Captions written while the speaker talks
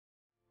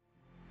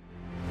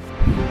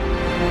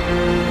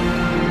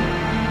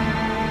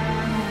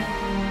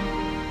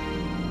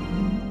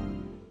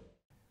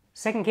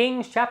2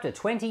 Kings chapter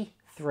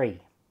 23.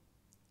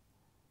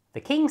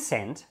 The king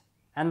sent,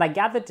 and they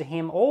gathered to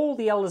him all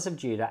the elders of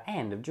Judah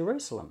and of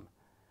Jerusalem.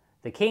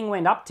 The king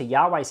went up to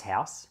Yahweh's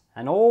house,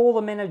 and all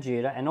the men of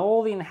Judah and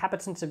all the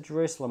inhabitants of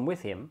Jerusalem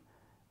with him,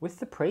 with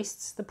the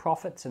priests, the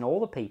prophets, and all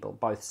the people,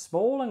 both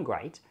small and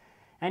great,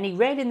 and he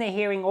read in their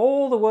hearing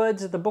all the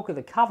words of the book of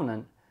the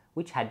covenant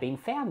which had been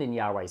found in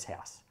Yahweh's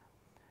house.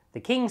 The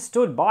king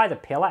stood by the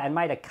pillar and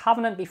made a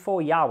covenant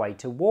before Yahweh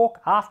to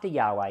walk after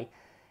Yahweh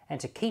and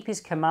to keep his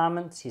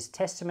commandments, his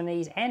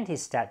testimonies, and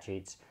his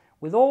statutes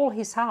with all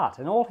his heart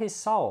and all his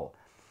soul,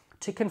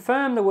 to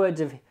confirm the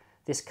words of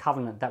this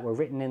covenant that were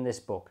written in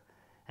this book.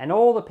 And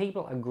all the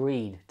people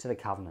agreed to the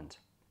covenant.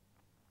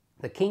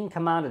 The king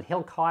commanded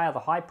Hezekiah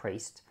the high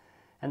priest,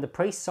 and the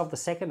priests of the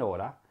second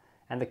order,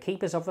 and the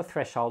keepers of the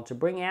threshold to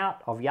bring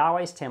out of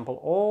Yahweh's temple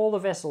all the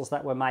vessels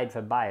that were made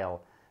for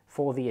Baal,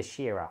 for the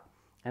Asherah,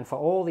 and for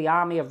all the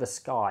army of the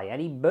sky.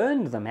 And he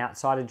burned them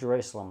outside of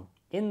Jerusalem,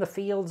 in the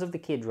fields of the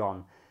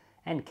Kidron,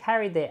 and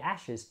carried their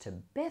ashes to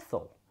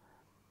Bethel.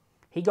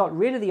 He got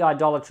rid of the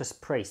idolatrous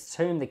priests,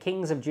 whom the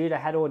kings of Judah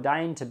had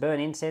ordained to burn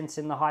incense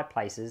in the high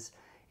places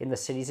in the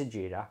cities of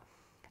Judah,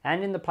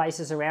 and in the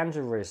places around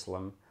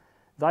Jerusalem,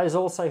 those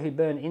also who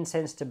burn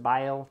incense to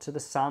Baal, to the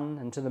sun,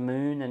 and to the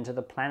moon, and to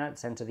the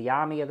planets, and to the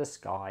army of the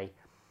sky.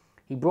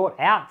 He brought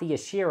out the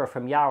Asherah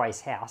from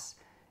Yahweh's house,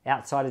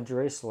 outside of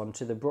Jerusalem,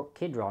 to the brook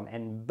Kidron,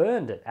 and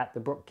burned it at the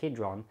brook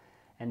Kidron,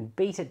 and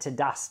beat it to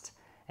dust,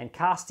 and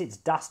cast its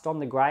dust on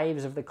the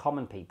graves of the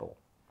common people.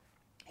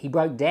 He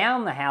broke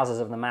down the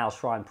houses of the male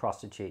shrine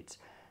prostitutes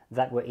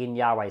that were in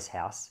Yahweh's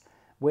house,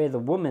 where the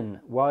women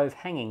wove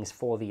hangings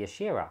for the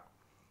Asherah.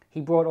 He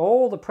brought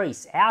all the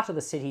priests out of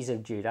the cities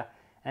of Judah,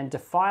 and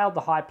defiled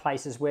the high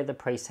places where the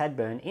priests had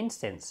burned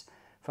incense,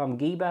 from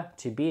Geba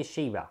to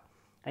Beersheba.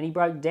 And he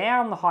broke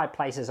down the high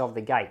places of the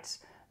gates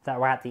that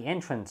were at the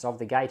entrance of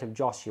the gate of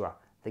Joshua,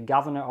 the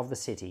governor of the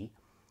city,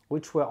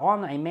 which were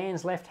on a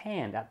man's left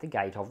hand at the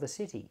gate of the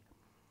city.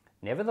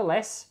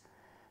 Nevertheless,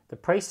 the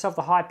priests of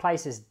the high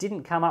places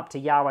didn't come up to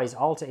Yahweh's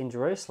altar in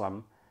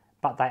Jerusalem,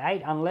 but they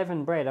ate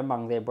unleavened bread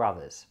among their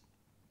brothers.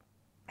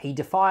 He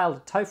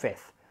defiled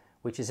Topheth,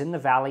 which is in the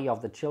valley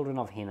of the children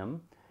of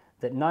Hinnom,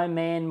 that no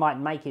man might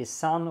make his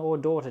son or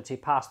daughter to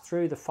pass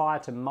through the fire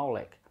to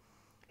Molech.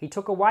 He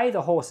took away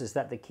the horses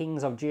that the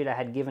kings of Judah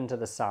had given to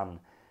the sun,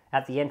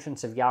 at the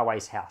entrance of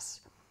Yahweh's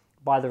house,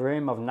 by the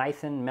room of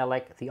Nathan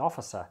Melech the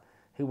officer,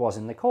 who was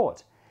in the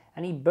court,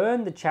 and he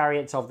burned the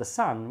chariots of the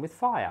sun with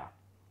fire.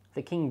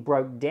 The king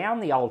broke down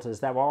the altars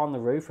that were on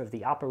the roof of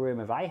the upper room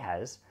of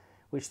Ahaz,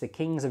 which the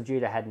kings of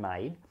Judah had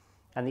made,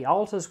 and the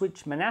altars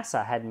which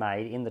Manasseh had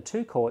made in the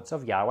two courts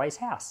of Yahweh's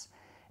house.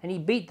 And he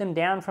beat them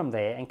down from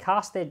there, and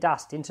cast their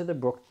dust into the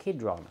brook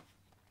Kidron.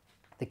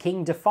 The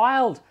king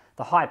defiled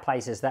the high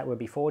places that were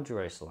before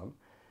Jerusalem,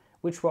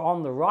 which were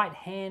on the right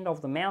hand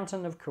of the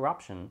mountain of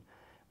corruption,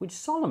 which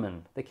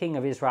Solomon, the king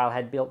of Israel,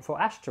 had built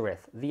for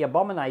Ashtoreth, the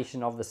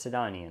abomination of the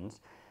Sidonians,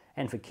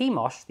 and for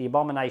Chemosh, the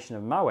abomination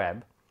of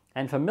Moab,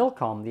 and for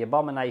Milcom, the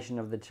abomination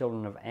of the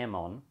children of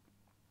Ammon.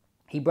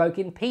 He broke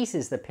in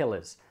pieces the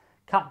pillars,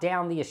 cut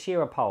down the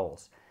Asherah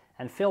poles,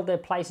 and filled their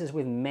places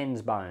with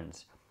men's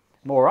bones.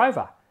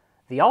 Moreover,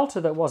 the altar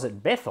that was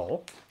at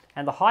Bethel,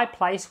 and the high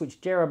place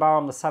which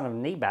Jeroboam the son of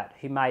Nebat,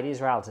 who made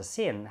Israel to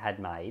sin, had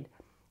made,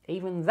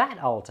 even that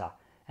altar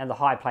and the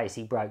high place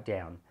he broke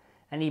down.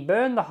 And he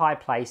burned the high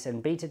place,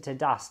 and beat it to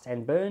dust,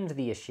 and burned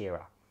the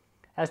Asherah.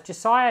 As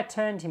Josiah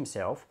turned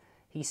himself,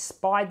 he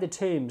spied the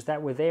tombs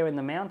that were there in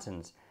the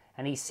mountains,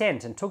 and he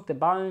sent and took the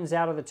bones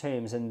out of the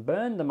tombs, and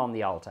burned them on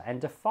the altar,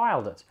 and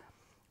defiled it,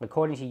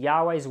 according to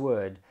Yahweh's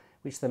word,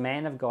 which the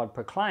man of God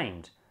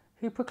proclaimed.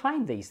 Who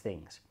proclaimed these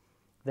things?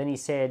 Then he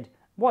said,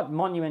 "What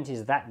monument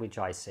is that which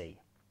I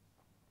see?"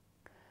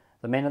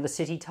 The men of the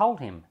city told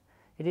him,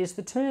 "It is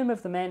the tomb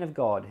of the man of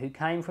God, who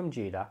came from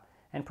Judah,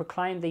 and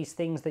proclaimed these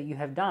things that you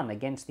have done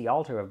against the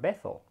altar of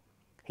Bethel."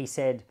 He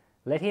said,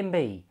 "Let him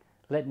be,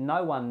 let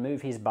no one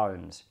move his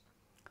bones."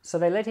 So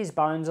they let his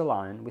bones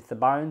alone, with the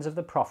bones of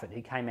the prophet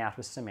who came out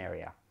of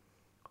Samaria.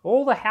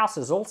 All the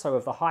houses also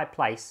of the high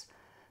place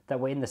that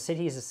were in the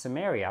cities of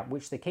Samaria,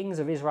 which the kings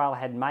of Israel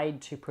had made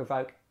to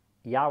provoke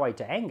Yahweh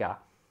to anger,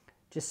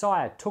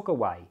 Josiah took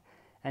away,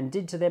 and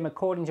did to them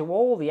according to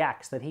all the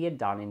acts that he had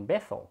done in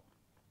Bethel.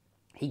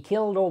 He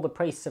killed all the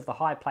priests of the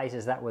high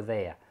places that were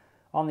there,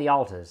 on the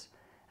altars,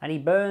 and he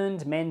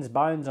burned men's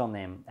bones on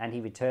them, and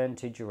he returned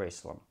to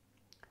Jerusalem.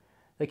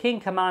 The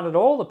king commanded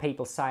all the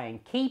people,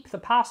 saying, "Keep the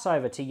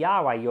Passover to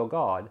Yahweh your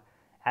God,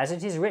 as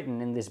it is written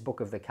in this book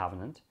of the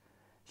covenant.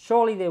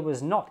 Surely there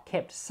was not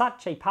kept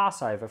such a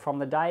Passover from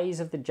the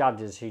days of the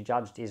judges who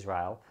judged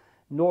Israel,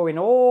 nor in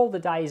all the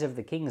days of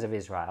the kings of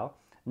Israel,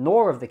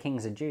 nor of the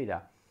kings of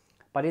Judah.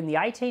 But in the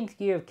 18th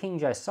year of King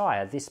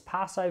Josiah, this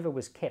Passover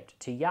was kept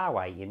to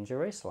Yahweh in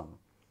Jerusalem."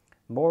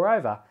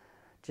 Moreover,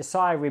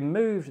 Josiah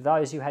removed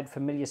those who had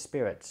familiar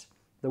spirits,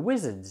 the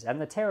wizards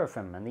and the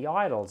teraphim and the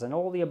idols and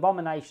all the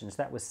abominations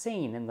that were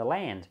seen in the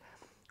land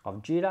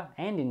of Judah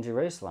and in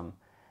Jerusalem,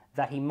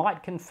 that he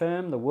might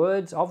confirm the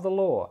words of the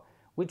law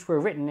which were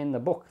written in the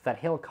book that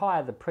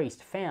Hezekiah the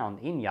priest found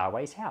in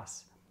Yahweh's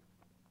house.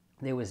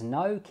 There was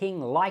no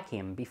king like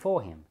him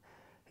before him,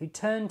 who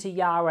turned to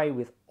Yahweh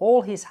with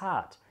all his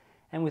heart,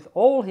 and with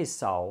all his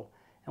soul,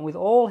 and with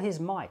all his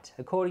might,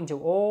 according to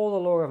all the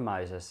law of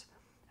Moses,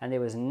 and there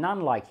was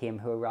none like him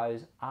who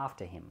arose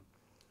after him.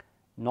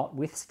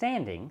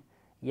 Notwithstanding,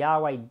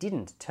 Yahweh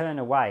didn't turn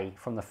away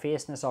from the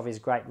fierceness of his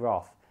great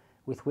wrath,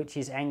 with which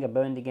his anger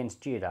burned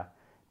against Judah,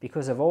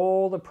 because of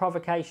all the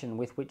provocation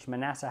with which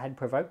Manasseh had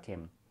provoked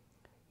him.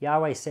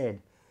 Yahweh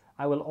said,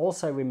 I will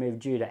also remove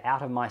Judah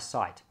out of my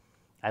sight,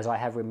 as I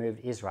have removed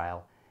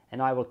Israel,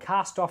 and I will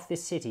cast off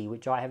this city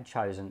which I have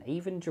chosen,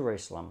 even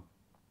Jerusalem,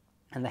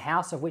 and the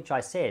house of which I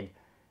said,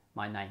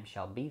 my name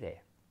shall be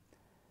there.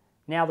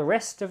 Now the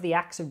rest of the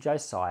acts of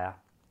Josiah,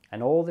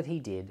 and all that he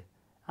did,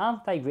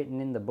 aren't they written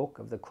in the book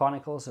of the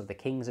Chronicles of the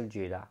kings of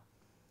Judah?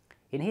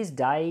 In his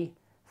day,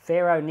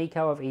 Pharaoh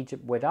Necho of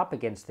Egypt went up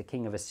against the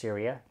king of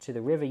Assyria to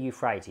the river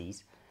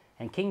Euphrates,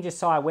 and King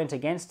Josiah went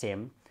against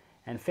him,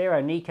 and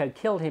Pharaoh Necho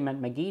killed him at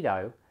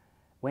Megiddo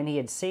when he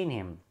had seen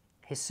him.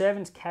 His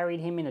servants carried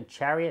him in a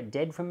chariot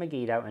dead from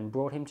Megiddo and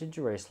brought him to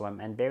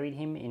Jerusalem and buried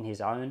him in his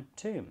own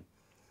tomb.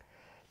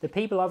 The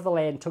people of the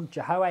land took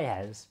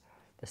Jehoahaz,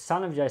 the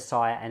son of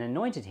Josiah, and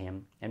anointed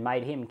him and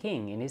made him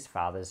king in his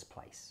father's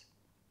place.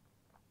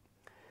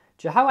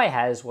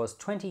 Jehoahaz was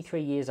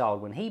 23 years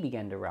old when he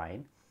began to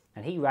reign,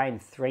 and he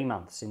reigned 3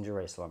 months in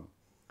Jerusalem.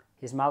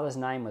 His mother's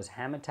name was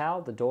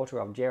Hamutal, the daughter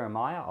of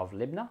Jeremiah of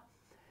Libnah.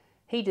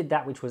 He did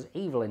that which was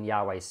evil in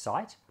Yahweh's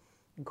sight,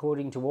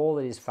 according to all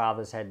that his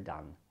fathers had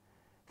done.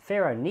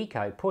 Pharaoh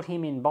Necho put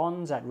him in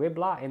bonds at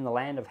Riblah in the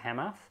land of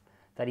Hamath,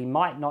 that he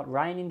might not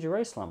reign in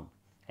Jerusalem,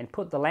 and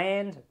put the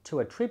land to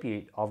a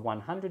tribute of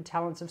 100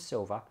 talents of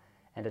silver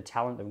and a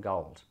talent of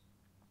gold.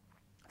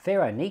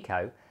 Pharaoh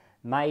Necho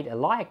made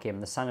Eliakim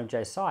the son of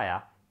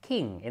Josiah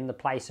king in the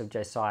place of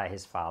Josiah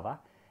his father,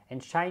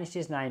 and changed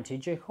his name to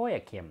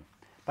Jehoiakim.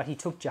 But he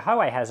took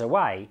Jehoahaz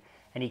away,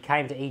 and he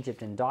came to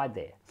Egypt and died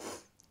there.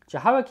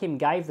 Jehoiakim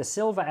gave the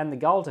silver and the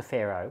gold to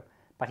Pharaoh,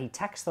 but he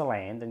taxed the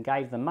land and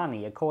gave the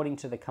money according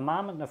to the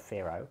commandment of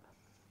Pharaoh.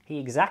 He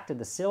exacted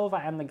the silver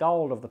and the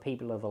gold of the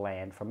people of the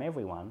land from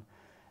everyone,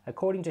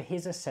 according to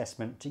his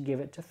assessment, to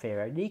give it to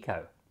Pharaoh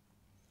Necho.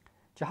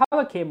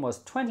 Jehoiakim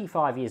was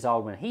 25 years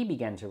old when he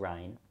began to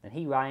reign, and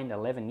he reigned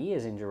 11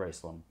 years in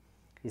Jerusalem.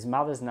 His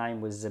mother's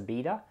name was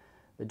Zebidah,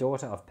 the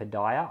daughter of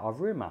Pedaiah of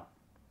Rumah.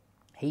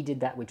 He did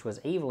that which was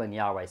evil in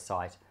Yahweh's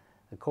sight,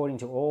 according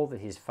to all that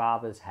his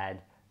fathers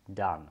had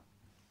done.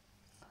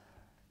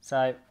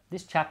 So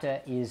this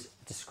chapter is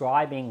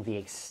describing the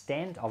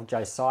extent of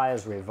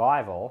Josiah's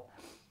revival,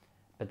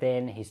 but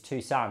then his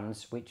 2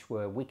 sons, which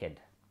were wicked.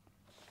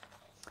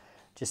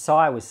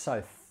 Josiah was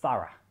so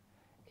thorough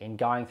in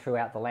going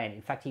throughout the land.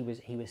 In fact, he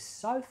was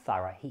so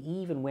thorough, he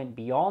even went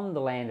beyond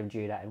the land of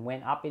Judah and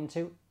went up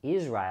into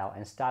Israel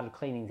and started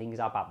cleaning things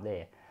up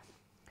there.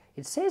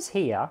 It says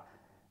here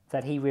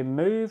that he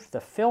removed the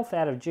filth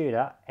out of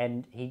Judah,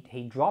 and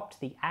he dropped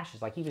the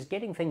ashes. Like, he was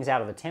getting things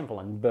out of the temple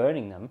and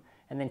burning them,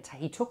 and then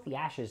he took the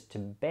ashes to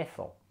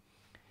Bethel.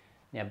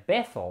 Now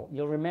Bethel,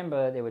 you'll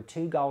remember there were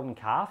 2 golden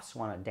calves,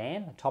 one at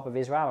Dan, the top of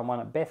Israel, and one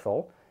at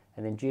Bethel,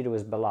 and then Judah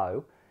was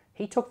below.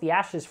 He took the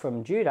ashes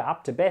from Judah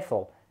up to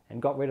Bethel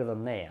and got rid of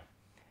them there.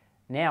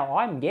 Now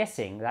I'm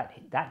guessing that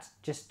that's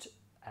just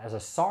as a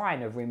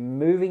sign of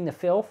removing the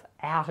filth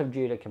out of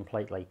Judah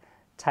completely,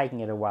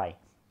 taking it away.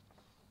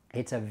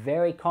 It's a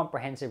very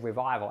comprehensive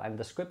revival, and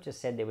the scripture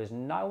said there was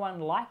no one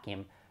like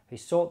him who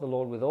sought the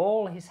Lord with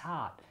all his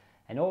heart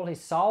and all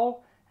his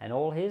soul and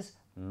all his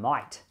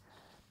might.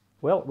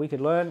 Well, we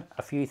could learn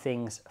a few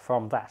things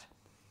from that.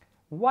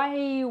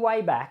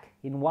 Way back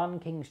in 1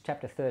 Kings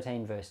chapter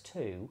 13 verse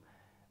 2,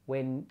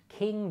 when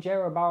King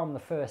Jeroboam I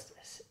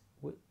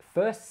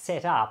first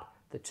set up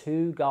the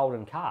 2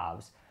 golden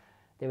calves,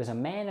 there was a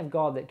man of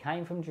God that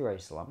came from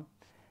Jerusalem,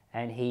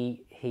 and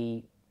he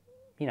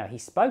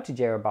spoke to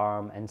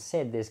Jeroboam and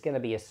said there's going to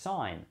be a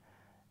sign.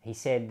 He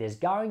said there's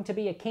going to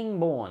be a king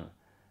born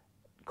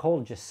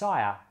called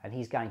Josiah, and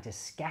he's going to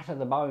scatter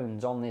the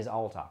bones on this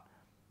altar.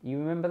 You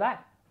remember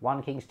that?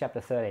 1 Kings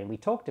chapter 13. We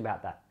talked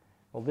about that.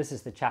 Well, this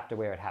is the chapter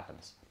where it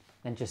happens.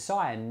 And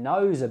Josiah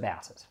knows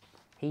about it.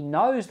 He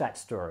knows that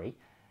story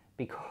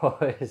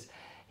because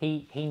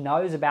he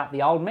knows about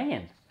the old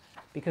man.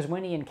 Because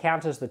when he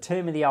encounters the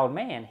tomb of the old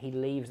man, he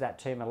leaves that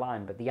tomb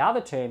alone. But the other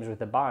tombs with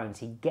the bones,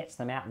 he gets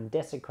them out and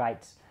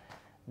desecrates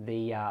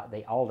the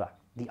altar.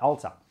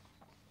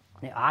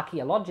 Now,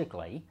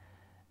 archaeologically,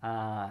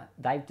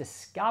 they've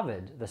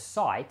discovered the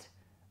site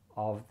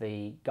of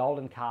the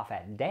golden calf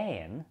at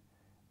Dan,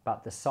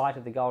 but the site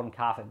of the golden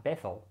calf at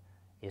Bethel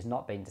is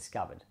not being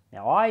discovered.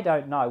 Now, I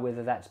don't know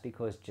whether that's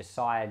because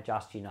Josiah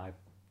just,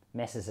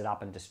 messes it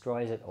up and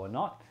destroys it or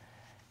not,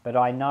 but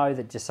I know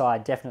that Josiah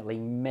definitely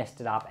messed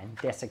it up and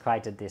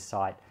desecrated this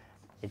site.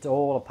 It's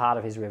all a part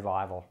of his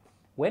revival.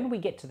 When we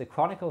get to the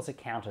Chronicles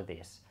account of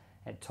this,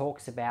 it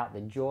talks about the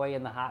joy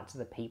in the hearts of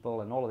the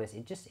people and all of this.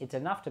 It's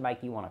enough to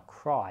make you want to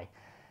cry.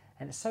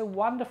 And it's so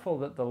wonderful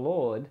that the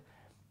Lord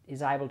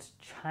is able to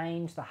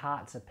change the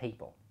hearts of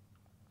people.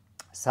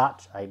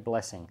 Such a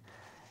blessing.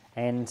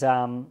 And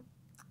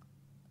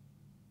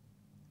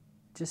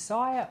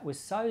Josiah was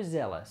so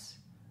zealous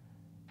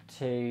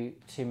to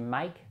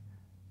make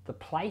the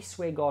place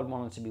where God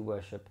wanted to be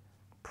worshipped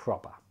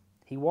proper.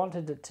 He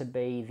wanted it to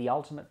be the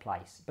ultimate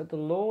place. But the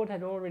Lord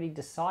had already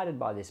decided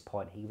by this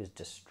point he was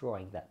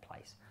destroying that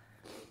place.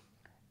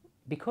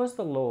 Because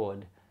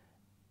the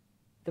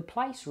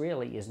place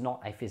really is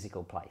not a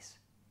physical place.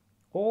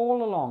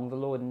 All along, the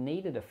Lord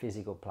needed a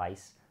physical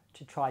place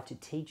to try to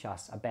teach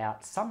us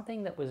about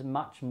something that was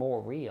much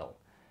more real.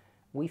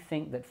 We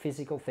think that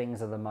physical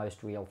things are the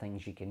most real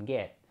things you can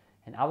get,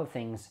 and other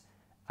things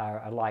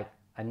are like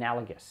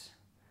analogous.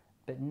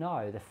 But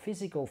no, the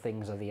physical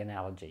things are the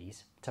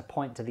analogies to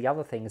point to the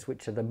other things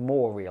which are the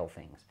more real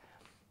things.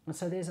 And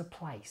so there's a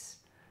place.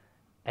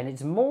 And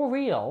it's more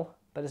real,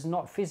 but it's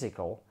not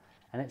physical.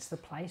 And it's the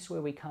place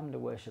where we come to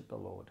worship the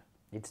Lord.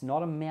 It's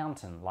not a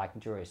mountain like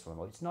Jerusalem,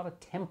 or it's not a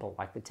temple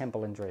like the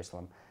temple in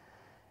Jerusalem.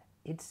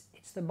 It's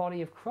the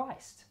body of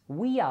Christ.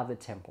 We are the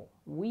temple.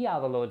 We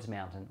are the Lord's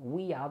mountain.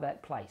 We are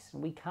that place.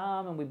 And we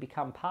come and we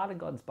become part of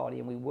God's body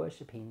and we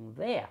worship Him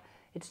there.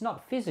 It's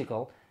not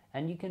physical.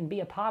 And you can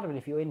be a part of it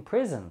if you're in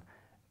prison,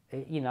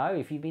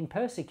 if you've been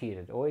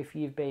persecuted, or if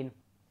you've been,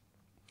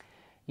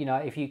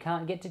 if you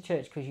can't get to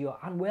church because you're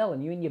unwell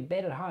and you're in your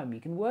bed at home,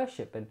 you can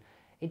worship. And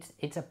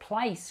it's a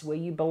place where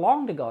you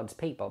belong to God's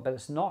people, but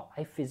it's not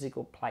a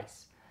physical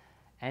place.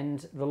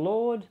 And the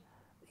Lord,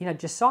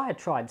 Josiah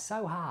tried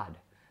so hard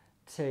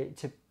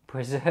to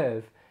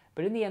preserve,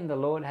 but in the end the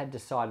Lord had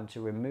decided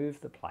to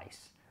remove the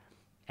place.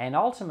 And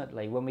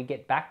ultimately, when we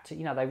get back to,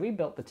 they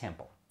rebuilt the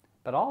temple,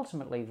 but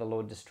ultimately the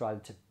Lord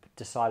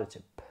decided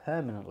to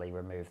permanently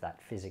remove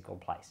that physical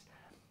place.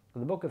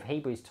 The book of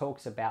Hebrews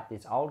talks about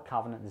this old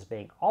covenant as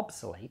being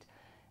obsolete,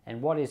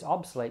 and what is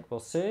obsolete will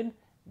soon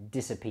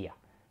disappear.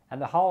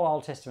 And the whole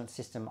Old Testament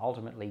system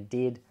ultimately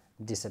did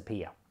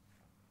disappear.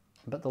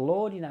 But the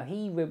Lord,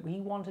 He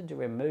wanted to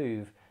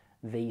remove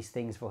these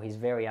things for His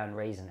very own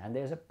reason. And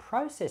there's a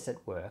process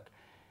at work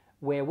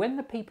where when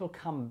the people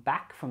come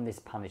back from this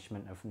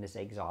punishment and from this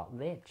exile,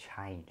 they're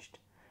changed.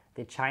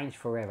 They're changed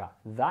forever.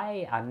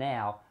 They are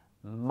now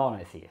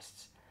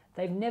monotheists.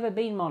 They've never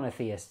been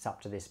monotheists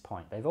up to this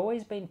point. They've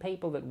always been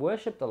people that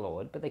worship the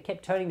Lord, but they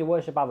kept turning to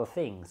worship other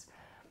things.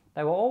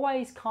 They were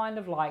always kind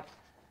of like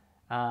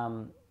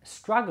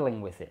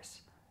struggling with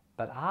this.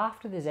 But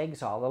after this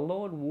exile, the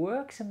Lord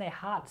works in their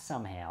hearts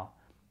somehow,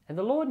 and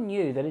the Lord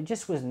knew that it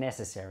just was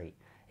necessary.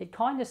 It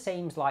kind of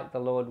seems like the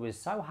Lord was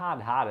so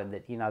hard-hearted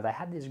that, they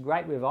had this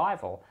great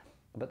revival,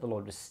 but the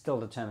Lord was still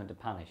determined to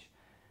punish.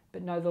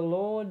 But no, the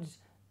Lord's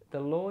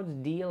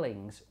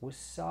dealings were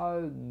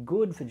so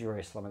good for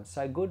Jerusalem and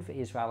so good for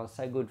Israel and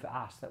so good for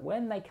us that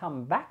when they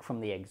come back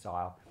from the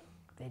exile,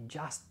 they're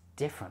just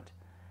different.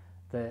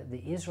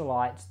 The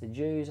Israelites, the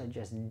Jews are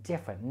just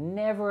different.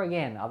 Never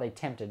again are they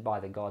tempted by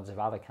the gods of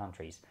other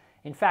countries.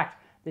 In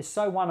fact, they're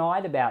so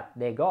one-eyed about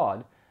their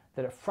God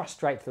that it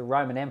frustrates the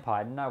Roman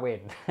Empire no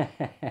end.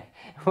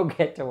 We'll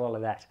get to all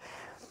of that.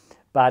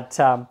 But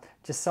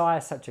Josiah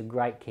is such a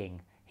great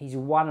king. He's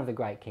one of the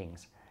great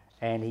kings.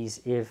 And if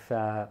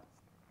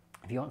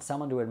you want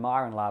someone to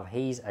admire and love,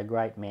 he's a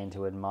great man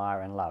to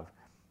admire and love.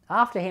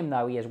 After him,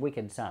 though, he has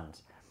wicked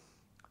sons.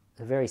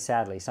 Very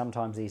sadly,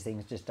 sometimes these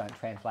things just don't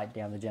translate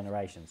down the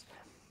generations.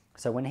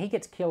 So when he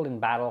gets killed in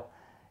battle,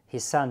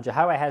 his son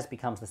Jehoahaz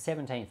becomes the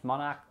 17th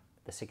monarch,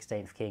 the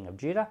 16th king of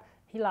Judah.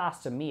 He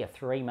lasts a mere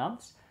 3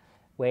 months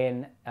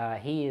when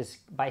he is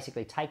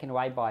basically taken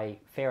away by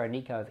Pharaoh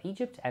Necho of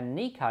Egypt, and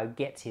Necho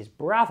gets his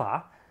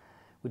brother,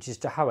 which is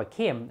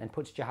Jehoiakim, and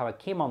puts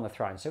Jehoiakim on the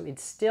throne. So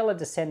it's still a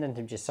descendant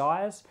of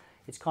Josiah's.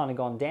 It's kind of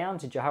gone down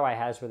to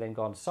Jehoahaz, but then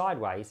gone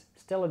sideways.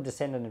 Still a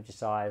descendant of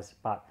Josiah's,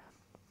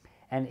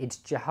 and it's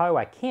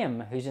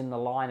Jehoiakim who's in the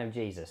line of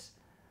Jesus,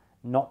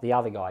 not the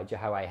other guy,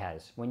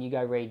 Jehoahaz. When you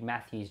go read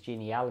Matthew's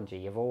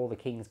genealogy of all the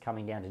kings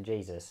coming down to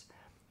Jesus,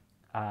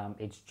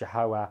 it's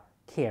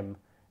Jehoiakim,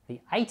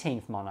 the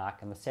 18th monarch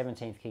and the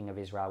 17th king of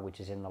Israel, which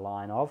is in the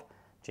line of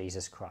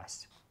Jesus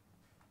Christ.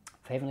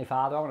 Heavenly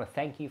Father, I want to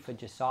thank you for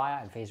Josiah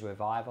and for his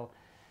revival.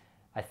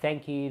 I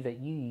thank you that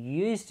you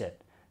used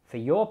it for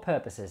your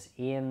purposes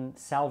in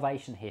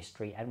salvation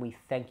history, and we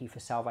thank you for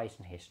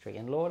salvation history.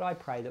 And Lord, I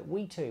pray that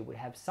we too would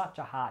have such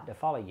a heart to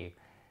follow you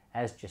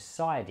as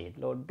Josiah did.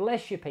 Lord,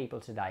 bless your people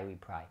today, we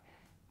pray.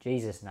 In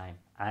Jesus' name,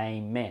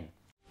 amen.